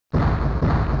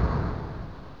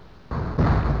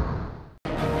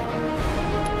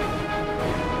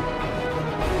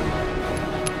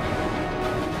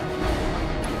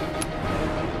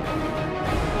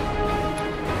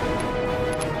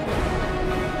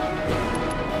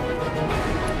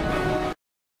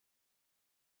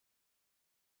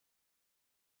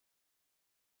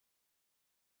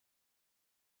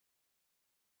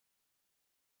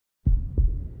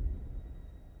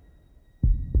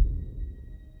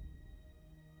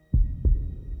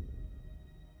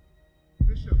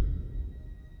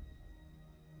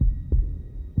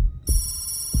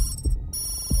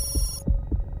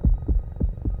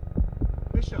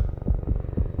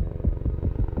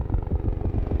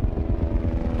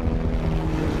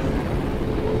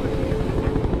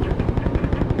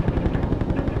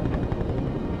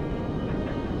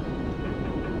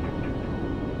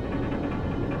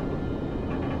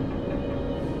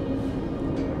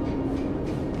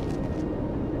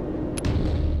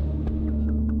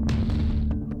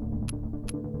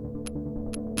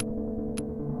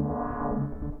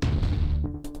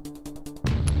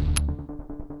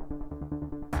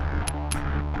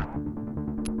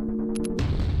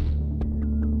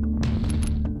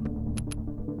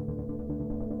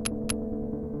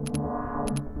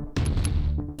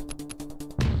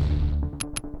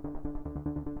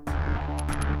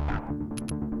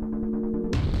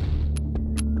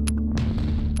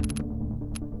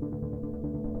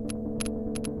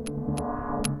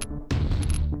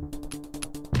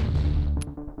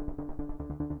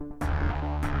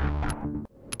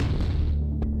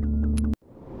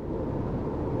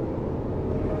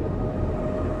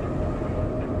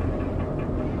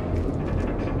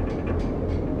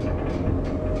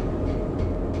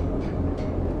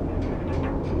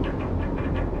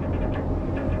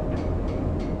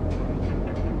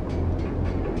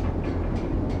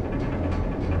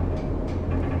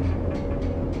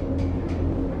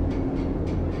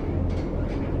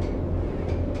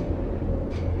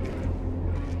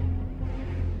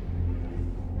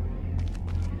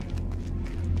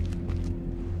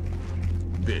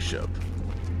Bishop.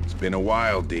 It's been a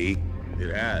while, D.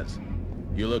 It has.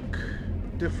 You look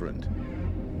different.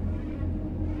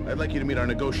 I'd like you to meet our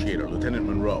negotiator, Lieutenant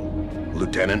Monroe.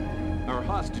 Lieutenant? Our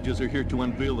hostages are here to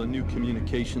unveil a new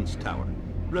communications tower.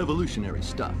 Revolutionary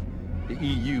stuff. The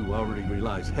EU already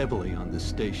relies heavily on this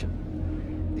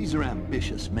station. These are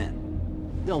ambitious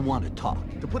men. They'll want to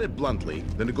talk. To put it bluntly,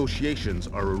 the negotiations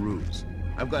are a ruse.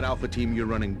 I've got Alpha Team, you're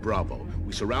running Bravo.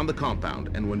 We surround the compound,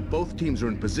 and when both teams are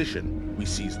in position, we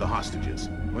seize the hostages.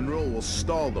 Monroe will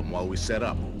stall them while we set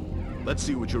up. Let's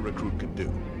see what your recruit can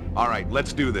do. All right,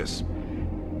 let's do this.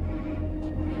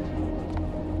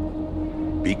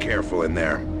 Be careful in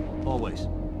there. Always.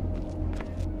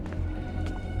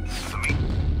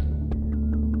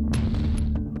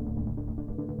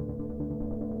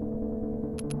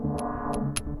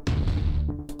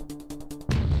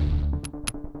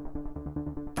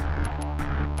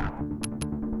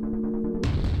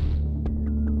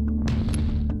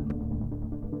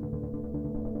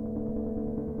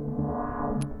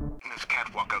 There's a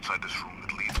catwalk outside this room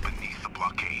that leads beneath the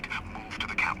blockade. Move to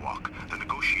the catwalk. The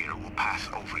negotiator will pass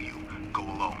over you. Go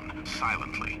alone,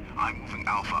 silently. I'm moving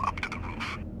Alpha up to the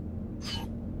roof.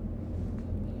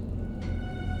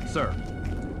 Sir.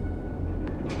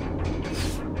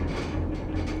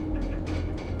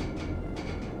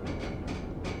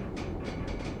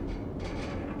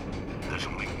 There's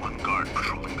only one guard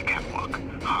patrolling the catwalk.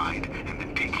 Hide, and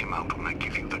then take him out when I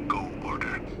give you the go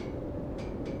order.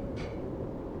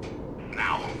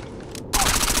 Now.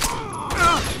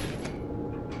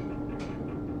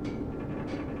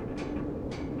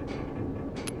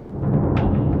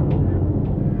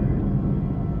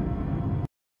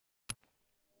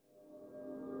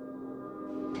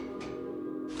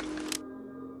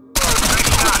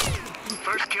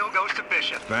 First kill goes to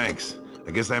Bishop. Thanks.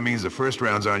 I guess that means the first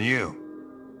round's on you.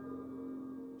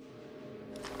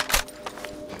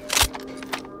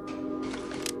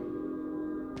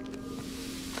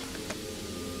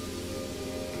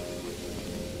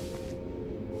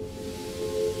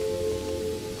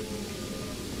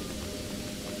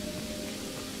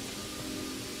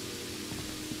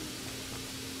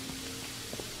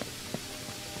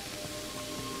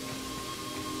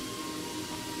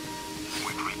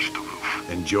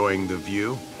 Enjoying the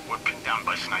view? We're pinned down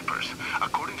by snipers.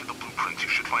 According to the blueprints, you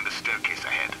should find a staircase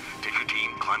ahead. Take your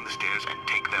team, climb the stairs, and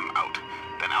take them out.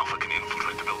 Then Alpha can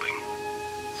infiltrate the building.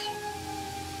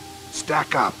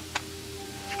 Stack up.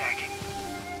 Stacking.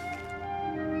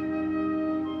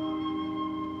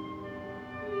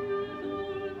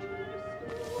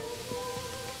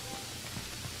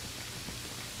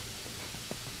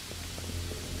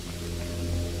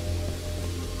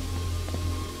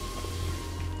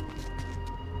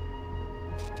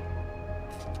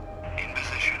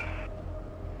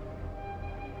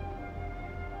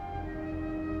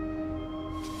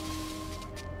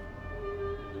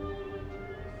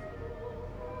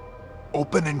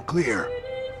 Open and clear.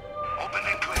 Open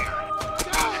and clear.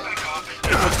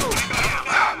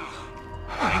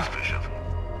 Thanks, Bishop.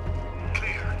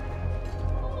 Clear.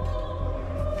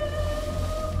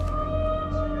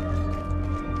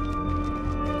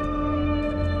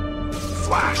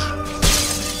 Flash.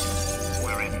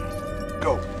 We're in.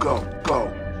 Go, go, go.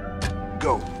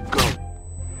 Go, go.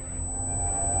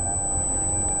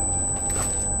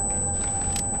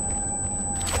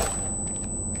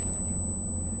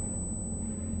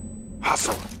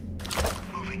 Hustle.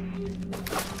 Moving.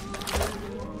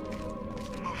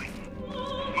 Moving.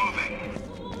 Moving.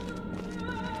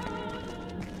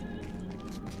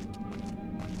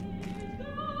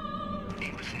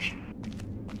 In position.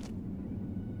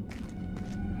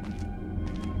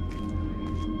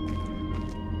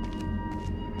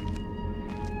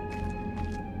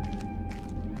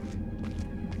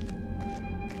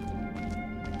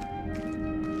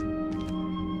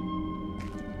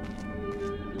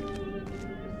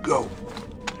 Go.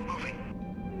 Moving.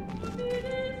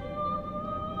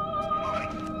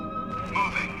 Moving.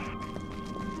 Moving.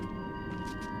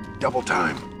 Double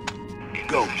time. In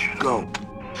Go, position. go.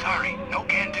 Sorry, no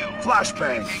can do.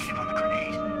 Flashbang. Negative on the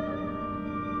grenade.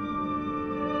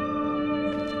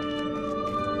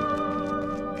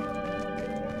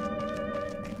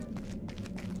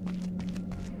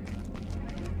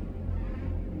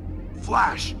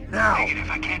 Flash, now. Negative,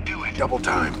 I can't do it. Double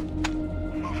time.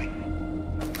 Moving.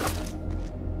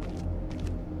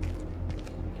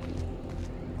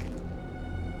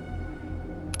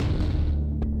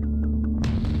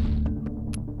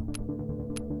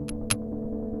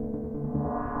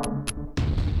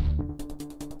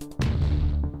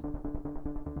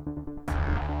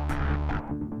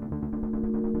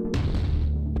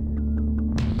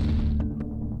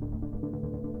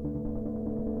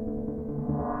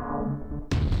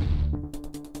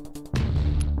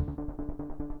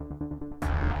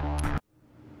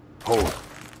 Hold.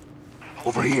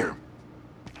 Over here.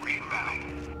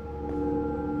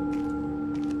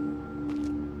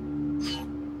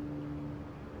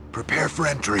 Prepare for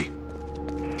entry.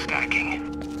 Stacking.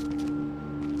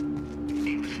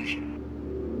 In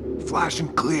position. Flash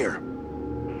and clear.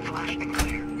 Flash and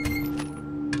clear.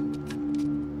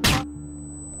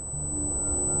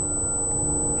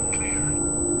 Clear.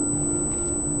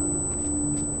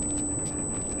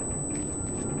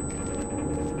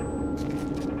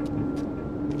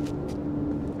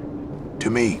 To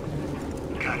me.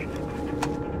 Got it.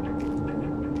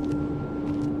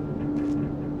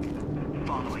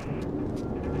 Following.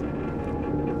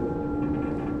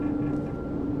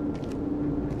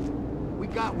 We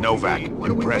got what Novak, we need. What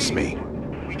are we impress waiting me.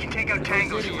 for? We can take out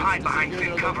tangos who hide behind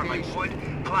thin cover like wood,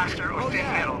 plaster, or thin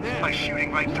metal by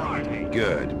shooting right through it.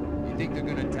 Good. You think they're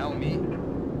gonna tell me?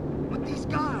 But these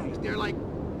guys, they're like...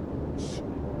 Shh.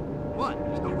 What?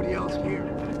 There's nobody else here.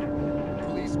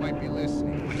 Police might be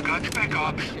listening. We've got spec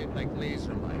ops. Shit like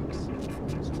laser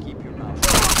mics. So keep your mouth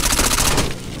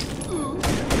shut.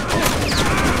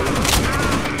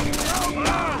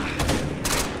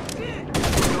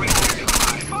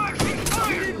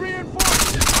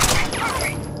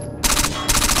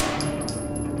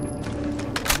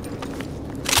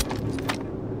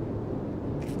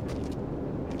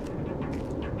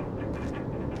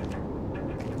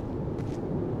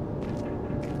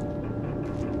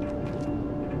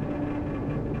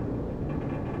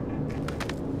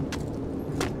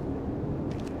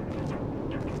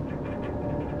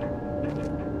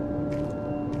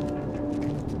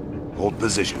 Hold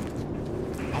position.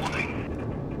 Holding.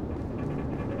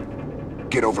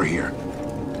 Get over here.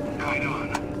 Guide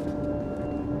on.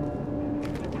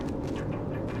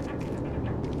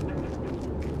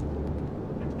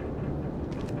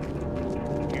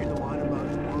 Hear the one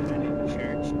about the woman in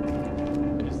church?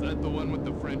 Is that the one with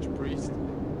the French priest?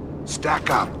 Stack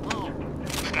up. Oh,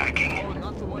 Stacking. oh,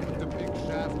 not the one with the big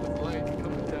shaft of light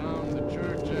coming down the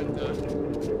church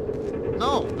and,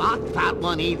 No, not that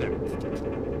one either.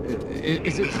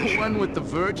 Is it the one with the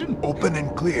Virgin? Open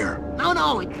and clear. No,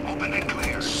 no, Open and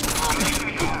clear.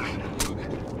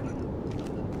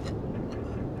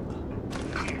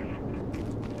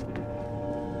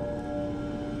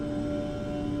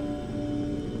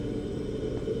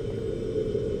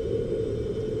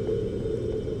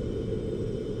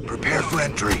 Prepare for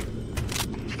entry.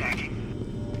 Stacking.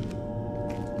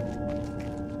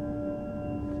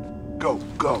 Go,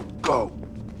 go, go.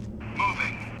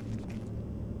 Moving.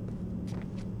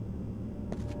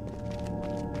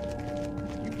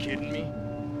 You kidding me?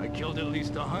 I killed at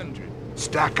least 100.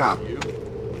 Stack up. You?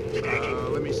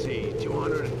 Let me see.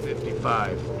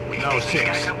 255. We No, can take these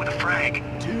guys 6. out with a frag.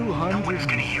 No one's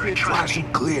gonna hear it, trust Flash me.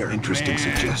 and clear. Interesting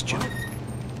suggestion.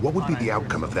 What would be the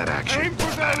outcome of that action? Aim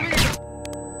for that leader!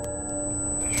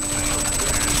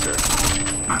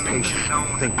 Be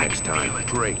patient. Think next time.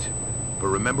 Great. But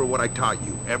remember what I taught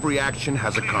you. Every action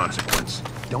has a consequence.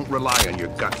 Don't rely on your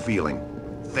gut feeling.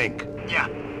 Think. Yeah,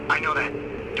 I know that.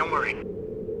 Don't worry.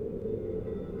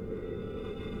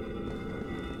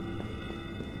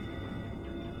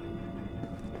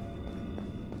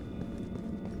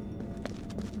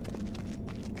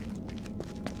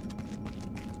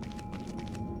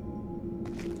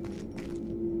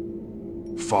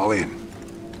 Fall in.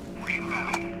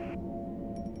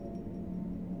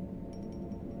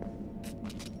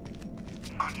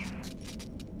 On you.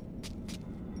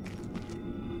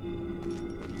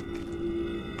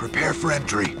 Prepare for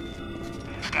entry.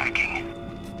 Stacking.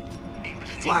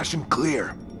 Flash and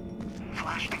clear.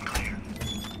 Flash and clear.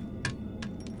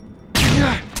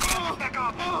 Back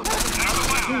up.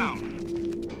 Down.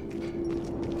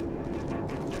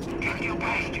 Can't heal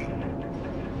past you.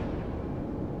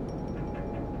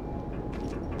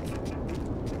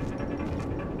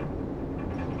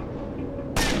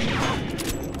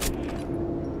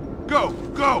 Go,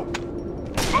 go!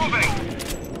 Moving.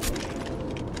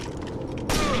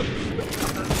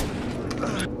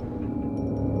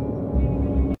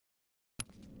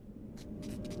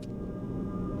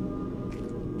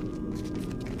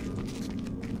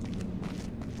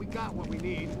 We got what we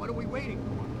need. What are we waiting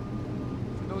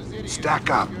for? For those idiots. Stack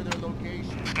up. Secure their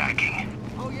location. Stacking.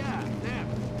 Oh yeah, them.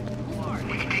 Who are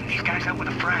We they? can take these guys out with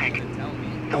a frag. Tell me.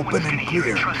 No Open one's and gonna hear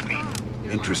clear. it, trust me.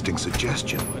 Interesting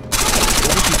suggestion. What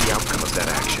would be the outcome of that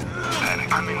action?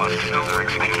 I must know they're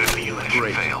executed. Feel it.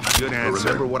 Great. Failed. Good answer.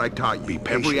 Remember what I taught you. Be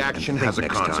patient Every and action think has a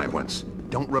next time. consequence.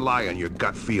 Don't rely on your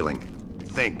gut feeling.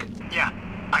 Think. Yeah,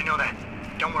 I know that.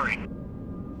 Don't worry.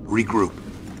 Regroup.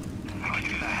 I can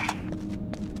do that.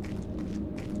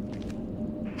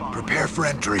 Prepare for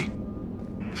entry.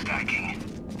 Stacking.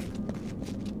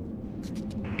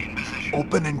 In position.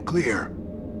 Open and clear.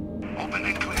 Open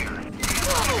and clear.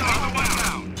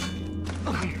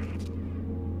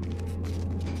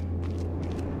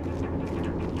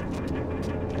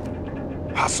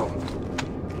 Hustle.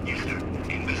 Yes, sir.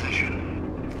 In position.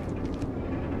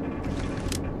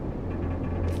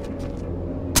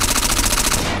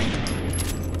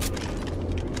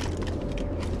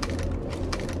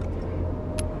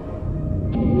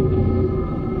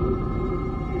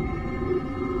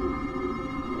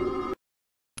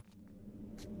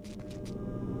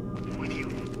 With you.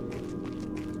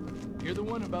 You're the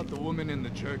one about the woman in the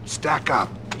church? Stack up.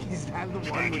 Is that the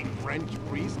one with the French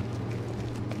priest?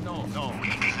 No, no. We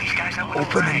can take these guys out with a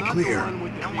Open and flag. clear.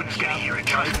 No one's gonna hear it,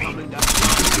 trust me. Good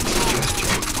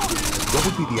suggestion. What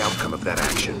would be the outcome of that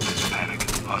action? Panic.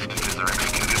 Hostages are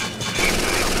executed.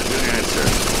 Good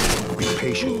answer. Be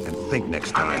patient and think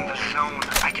next I'm in time. the zone.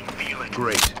 I can feel it.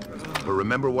 Great. But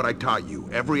remember what I taught you.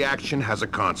 Every action has a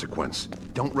consequence.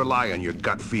 Don't rely on your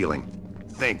gut feeling.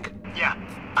 Think. Yeah,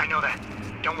 I know that.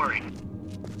 Don't worry.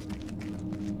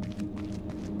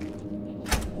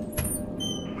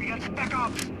 We got spec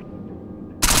ops.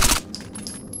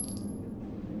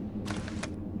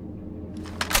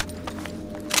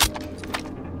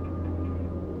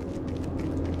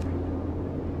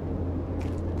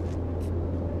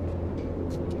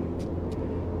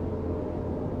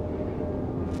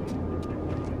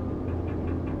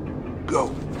 Go.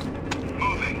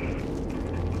 Moving.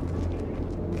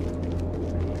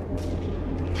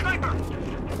 Sniper!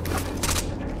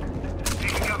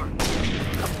 Taking cover.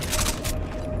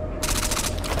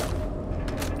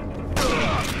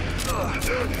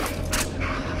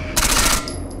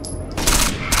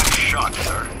 Nice shot,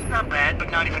 sir. Not bad, but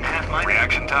not even half my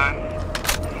reaction time.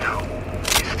 No.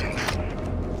 Distance.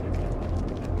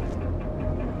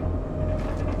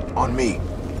 On me.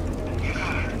 You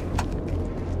got her.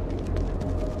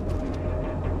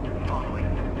 Following.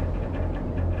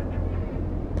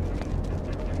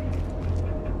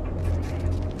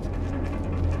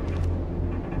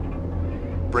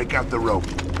 Break out the rope.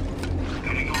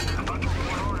 Heading over. About to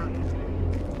report order.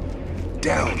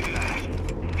 Down. Do that.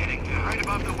 Hitting right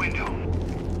above the window.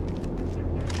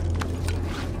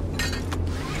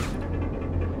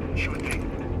 Sure thing.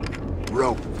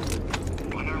 Rope.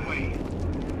 On our way.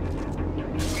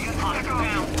 We got spec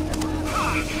ops.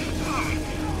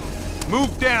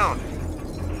 Move down.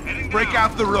 Heading Break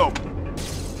down. out the rope.